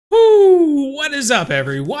What is up,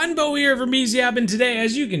 everyone? Bo here from BZAB, and today,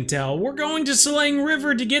 as you can tell, we're going to Selenge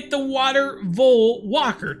River to get the Water Vole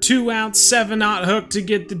Walker 2-ounce 7/0 hook to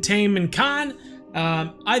get the taimen-khan.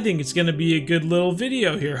 I think it's going to be a good little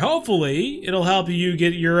video here. Hopefully, it'll help you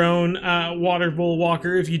get your own Water Vole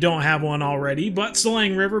Walker if you don't have one already. But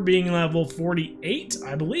Selenge River being level 48,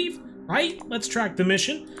 I believe, right? Let's track the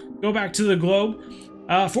mission. Go back to the globe.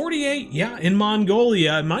 48, yeah, in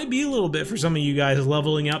Mongolia. It might be a little bit for some of you guys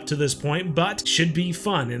leveling up to this point, but should be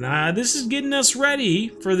fun. And this is getting us ready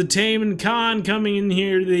for the taimen-khan coming in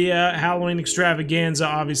here, the Halloween extravaganza,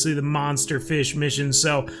 obviously the monster fish mission.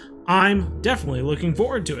 So I'm definitely looking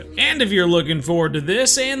forward to it. And if you're looking forward to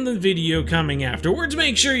this and the video coming afterwards,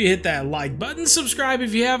 make sure you hit that like button, subscribe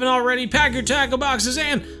if you haven't already, pack your tackle boxes,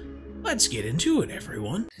 and let's get into it,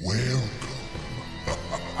 everyone. Welcome.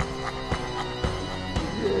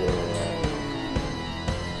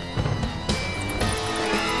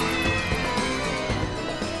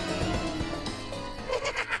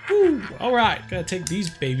 All right, gotta take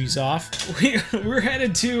these babies off. We're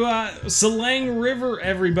headed to Selenge River,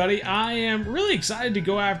 everybody. I am really excited to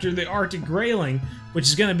go after the Arctic Grayling, which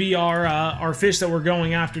is gonna be our fish that we're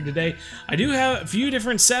going after today. I do have a few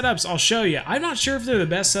different setups I'll show you. I'm not sure if they're the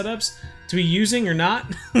best setups to be using or not.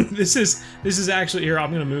 This is actually, here,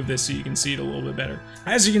 I'm gonna move this so you can see it a little bit better.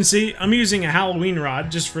 As you can see, I'm using a Halloween rod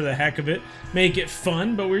just for the heck of it, make it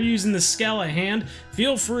fun, but we're using the Skella hand.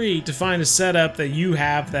 Feel free to find a setup that you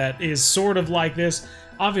have that is sort of like this.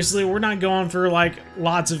 Obviously, we're not going for like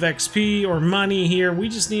lots of XP or money here. We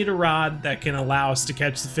just need a rod that can allow us to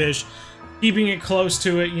catch the fish. Keeping it close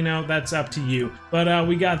to it, you know, that's up to you. But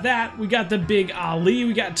we got that. We got the big Ali.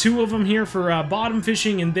 We got two of them here for bottom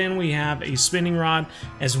fishing, and then we have a spinning rod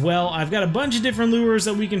as well. I've got a bunch of different lures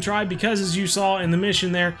that we can try because, as you saw in the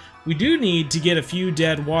mission there, we do need to get a few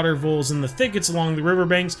dead water voles in the thickets along the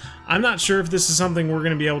riverbanks. I'm not sure if this is something we're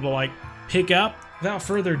going to be able to, like, pick up. Without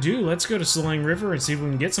further ado, let's go to Selenge River and see if we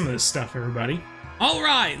can get some of this stuff, everybody.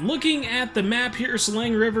 Alright, looking at the map here,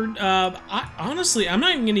 Selenge River, honestly, I'm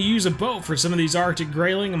not even going to use a boat for some of these Arctic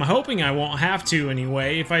Grayling. I'm hoping I won't have to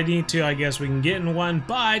anyway. If I need to, I guess we can get in one,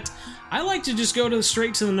 but I like to just go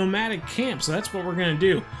straight to the nomadic camp, so that's what we're going to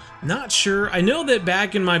do. Not sure. I know that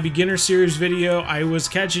back in my beginner series video, I was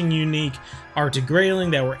catching unique Arctic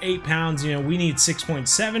Grayling that were 8 pounds. You know, we need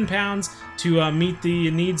 6.7 pounds to meet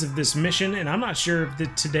the needs of this mission, and I'm not sure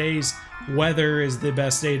if today's weather is the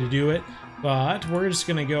best day to do it. But we're just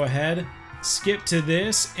going to go ahead, skip to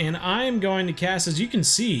this, and I'm going to cast. As you can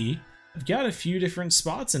see, I've got a few different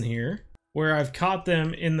spots in here where I've caught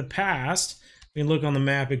them in the past. We can look on the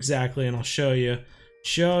map exactly, and I'll show you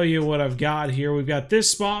what I've got here. We've got this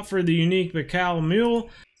spot for the unique mule,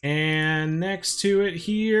 and next to it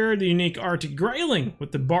here, the unique Arctic Grayling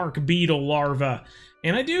with the bark beetle larva.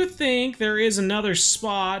 And I do think there is another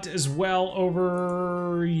spot as well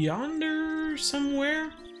over yonder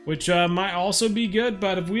somewhere, which might also be good,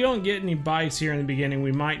 but if we don't get any bites here in the beginning,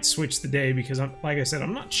 we might switch the day because, like I said,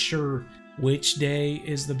 I'm not sure which day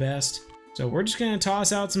is the best. So we're just going to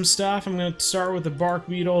toss out some stuff. I'm going to start with the bark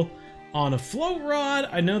beetle on a float rod.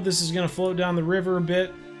 I know this is going to float down the river a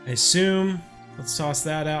bit, I assume. Let's toss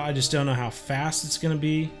that out. I just don't know how fast it's going to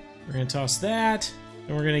be. We're going to toss that,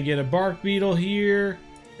 and we're going to get a bark beetle here.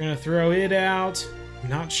 We're going to throw it out. I'm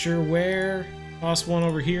not sure where. Toss one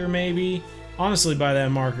over here maybe. Honestly, by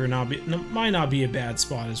that marker, might not be a bad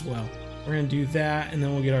spot as well. We're going to do that, and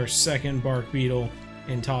then we'll get our second bark beetle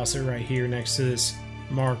and toss it right here next to this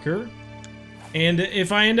marker. And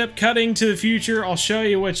if I end up cutting to the future, I'll show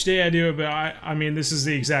you which day I do it, but I mean, this is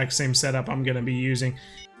the exact same setup I'm going to be using.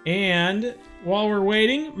 And while we're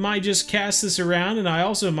waiting, might just cast this around, and I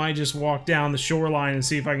also might just walk down the shoreline and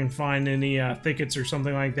see if I can find any thickets or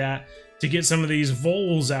something like that to get some of these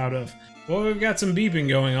voles out of. Well, we've got some beeping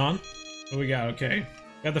going on. What we got? Okay.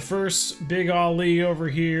 Got the first big Ali over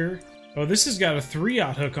here. Oh, this has got a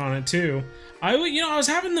 3/0 hook on it too. I was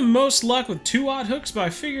having the most luck with 2/0 hooks, but I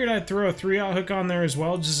figured I'd throw a 3/0 hook on there as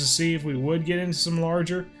well just to see if we would get into some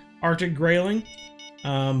larger Arctic Grayling.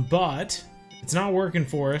 But if it's not working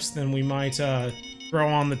for us, then we might throw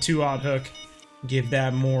on the 2/0 hook, give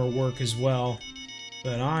that more work as well.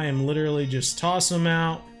 But I am literally just tossing them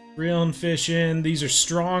out, reeling fish in. These are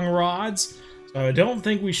strong rods. So I don't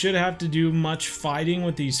think we should have to do much fighting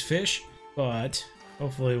with these fish, but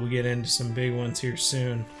hopefully we'll get into some big ones here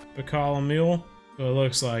soon. Bacala mule, so it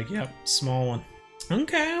looks like, yep, small one.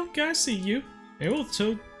 Okay, I see you. Maybe we'll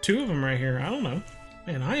tow two of them right here, I don't know.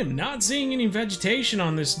 Man, I am not seeing any vegetation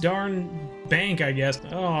on this darn bank, I guess.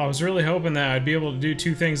 Oh, I was really hoping that I'd be able to do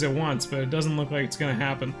two things at once, but it doesn't look like it's gonna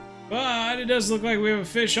happen. But it does look like we have a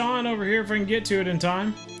fish on over here if I can get to it in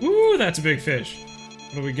time. Ooh, that's a big fish.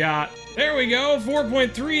 What do we got? There we go,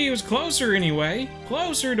 4.3. It was closer anyway.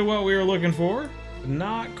 Closer to what we were looking for. But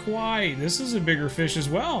not quite. This is a bigger fish as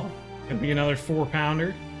well. Gonna be another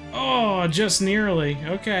 4-pounder. Oh, just nearly.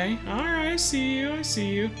 Okay. Alright, I see you. I see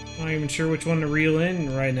you. Not even sure which one to reel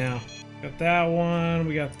in right now. Got that one.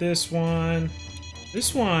 We got this one.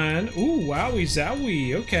 This one. Ooh, wowie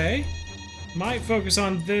zowie. Okay. Might focus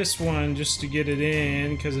on this one just to get it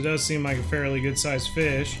in, because it does seem like a fairly good-sized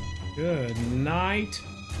fish. Good night.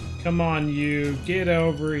 Come on, you. Get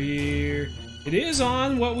over here. It is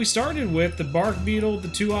on what we started with, the bark beetle with the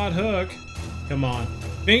 2-aught hook. Come on.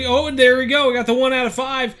 Bing. Oh, there we go. We got the 1 out of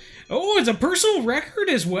 5. Oh, it's a personal record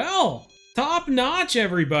as well. Top notch,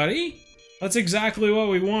 everybody. That's exactly what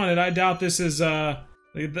we wanted. I doubt this is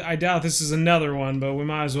another one, but we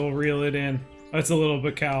might as well reel it in. That's a little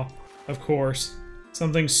bacal. Of course.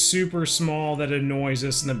 Something super small that annoys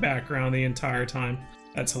us in the background the entire time.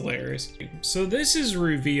 That's hilarious. So this is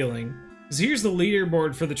revealing. Because here's the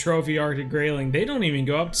leaderboard for the Trophy Arctic Grayling. They don't even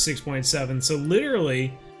go up to 6.7. So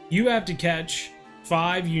literally, you have to catch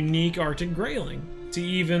 5 unique Arctic Grayling to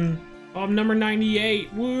even... Oh, I'm number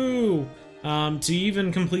 98. Woo! To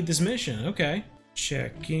even complete this mission. Okay.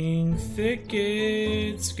 Checking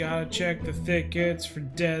thickets. Gotta check the thickets for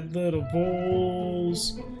dead little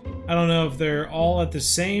voles. I don't know if they're all at the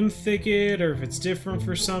same thicket or if it's different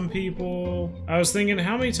for some people. I was thinking,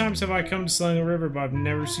 how many times have I come to Selenge River but I've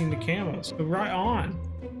never seen the camels? But right on.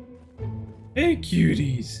 Hey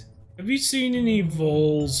cuties. Have you seen any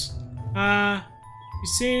voles? You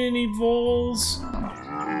seen any voles?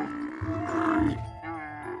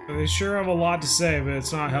 They sure have a lot to say, but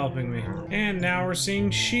it's not helping me. And now we're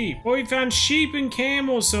seeing sheep. Well, we found sheep and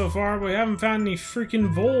camels so far, but we haven't found any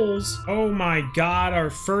freaking voles. Oh my god, our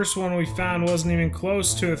first one we found wasn't even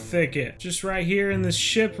close to a thicket. Just right here in this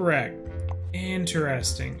shipwreck.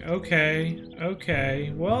 Interesting. Okay.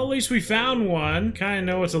 Okay. Well, at least we found one. Kind of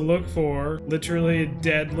know what to look for. Literally a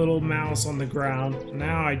dead little mouse on the ground.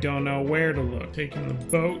 Now I don't know where to look. Taking the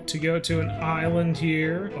boat to go to an island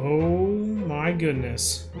here. Oh my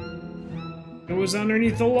goodness. It was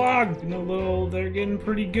underneath the log. They're getting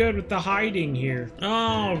pretty good with the hiding here.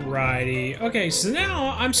 Alrighty. Okay, so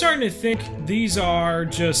now I'm starting to think these are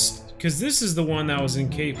just... Because this is the one that was in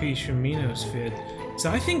KP Shimino's vid. So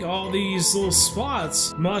I think all these little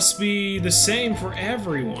spots must be the same for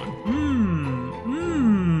everyone.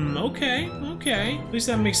 Okay, okay. At least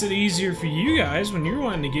that makes it easier for you guys when you're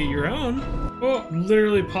wanting to get your own. Oh,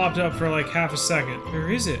 literally popped up for like half a second. Where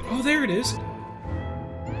is it? Oh, there it is.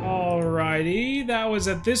 Alrighty, that was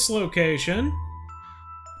at this location.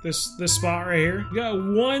 This spot right here. We got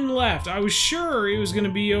one left. I was sure it was gonna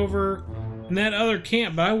be over in that other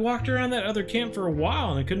camp, but I walked around that other camp for a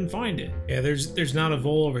while and I couldn't find it. Yeah, there's not a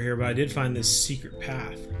vole over here, but I did find this secret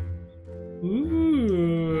path.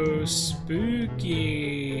 Ooh,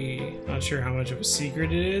 spooky. Not sure how much of a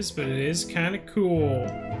secret it is, but it is kind of cool.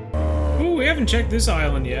 Ooh, we haven't checked this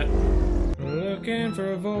island yet. Looking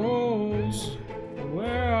for voles.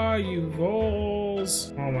 Where are you,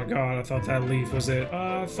 voles? Oh my god, I thought that leaf was it.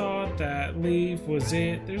 I thought that leaf was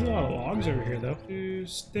it. There's a lot of logs over here, though. 2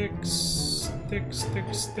 sticks. Sticks.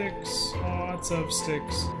 Lots of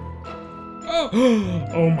sticks. Oh!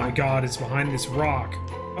 Oh my god, it's behind this rock.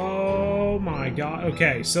 Oh my god.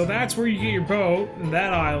 Okay, so that's where you get your boat,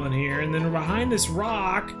 that island here, and then behind this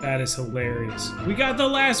rock. That is hilarious. We got the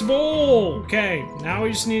last vole! Okay, now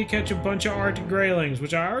we just need to catch a bunch of Arctic Graylings,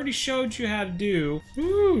 which I already showed you how to do.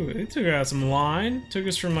 Ooh, it took out some line. Took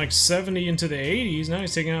us from like 70 into the 80s. Now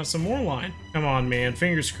he's taking out some more line. Come on, man.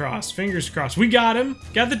 Fingers crossed. Fingers crossed. We got him.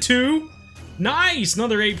 Got the 2. Nice!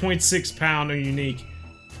 Another 8.6 pounder unique.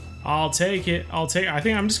 I'll take it. I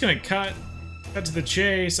think I'm just gonna cut to the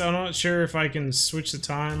chase. I'm not sure if I can switch the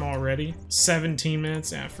time already. 17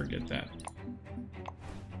 minutes? Ah, forget that.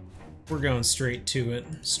 We're going straight to it.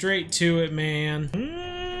 Straight to it, man.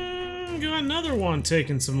 Got another one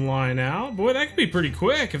taking some line out. Boy, that could be pretty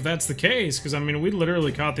quick if that's the case, because, I mean, we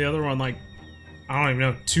literally caught the other one, like, I don't even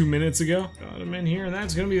know, 2 minutes ago. Got him in here, and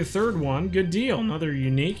that's going to be the third one. Good deal. Another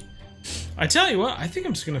unique. I tell you what, I think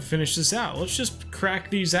I'm just going to finish this out. Let's just crack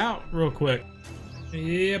these out real quick.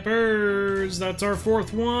 Yippers, that's our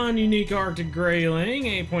 4th one, Unique Arctic Grayling,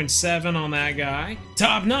 8.7 on that guy.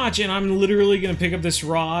 Top notch, and I'm literally gonna pick up this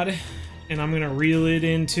rod, and I'm gonna reel it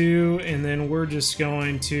into, and then we're just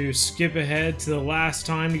going to skip ahead to the last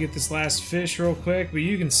time to get this last fish real quick, but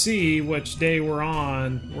you can see which day we're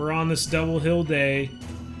on. We're on this double hill day.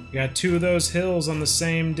 We got 2 of those hills on the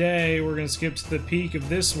same day. We're gonna skip to the peak of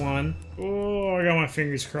this one. Oh, I got my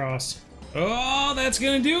fingers crossed. Oh, that's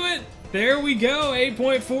going to do it. There we go.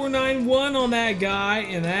 8.491 on that guy.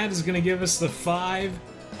 And that is going to give us the 5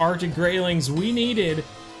 Arctic Graylings we needed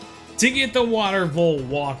to get the water vole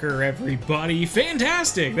walker, everybody.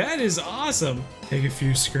 Fantastic. That is awesome. Take a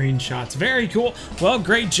few screenshots. Very cool. Well,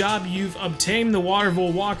 great job. You've obtained the water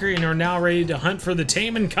vole walker and are now ready to hunt for the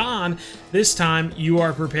taimen-khan. This time, you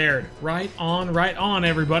are prepared. Right on,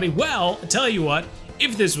 everybody. Well, I tell you what.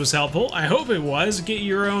 If this was helpful, I hope it was. Get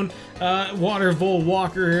your own water vole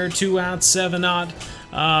walker here, 2-ounce, 7-aught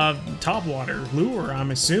topwater lure, I'm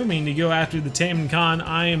assuming, to go after the taimen-khan.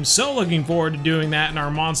 I am so looking forward to doing that in our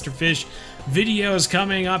monster fish videos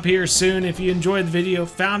coming up here soon. If you enjoyed the video,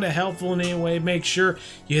 found it helpful in any way, make sure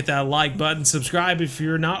you hit that like button. Subscribe if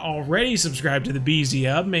you're not already subscribed to the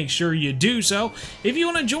BZ Hub. Make sure you do so. If you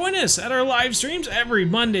want to join us at our live streams every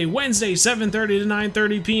Monday, Wednesday, 7:30 to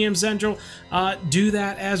 9:30 p.m. Central, do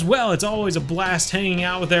that as well. It's always a blast hanging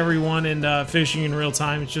out with everyone and fishing in real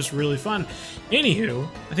time. It's just really fun. Anywho,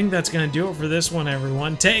 I think that's going to do it for this one,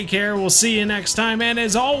 everyone. Take care. We'll see you next time. And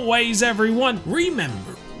as always, everyone,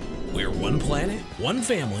 remember, we're one planet, one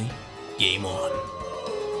family. Game on.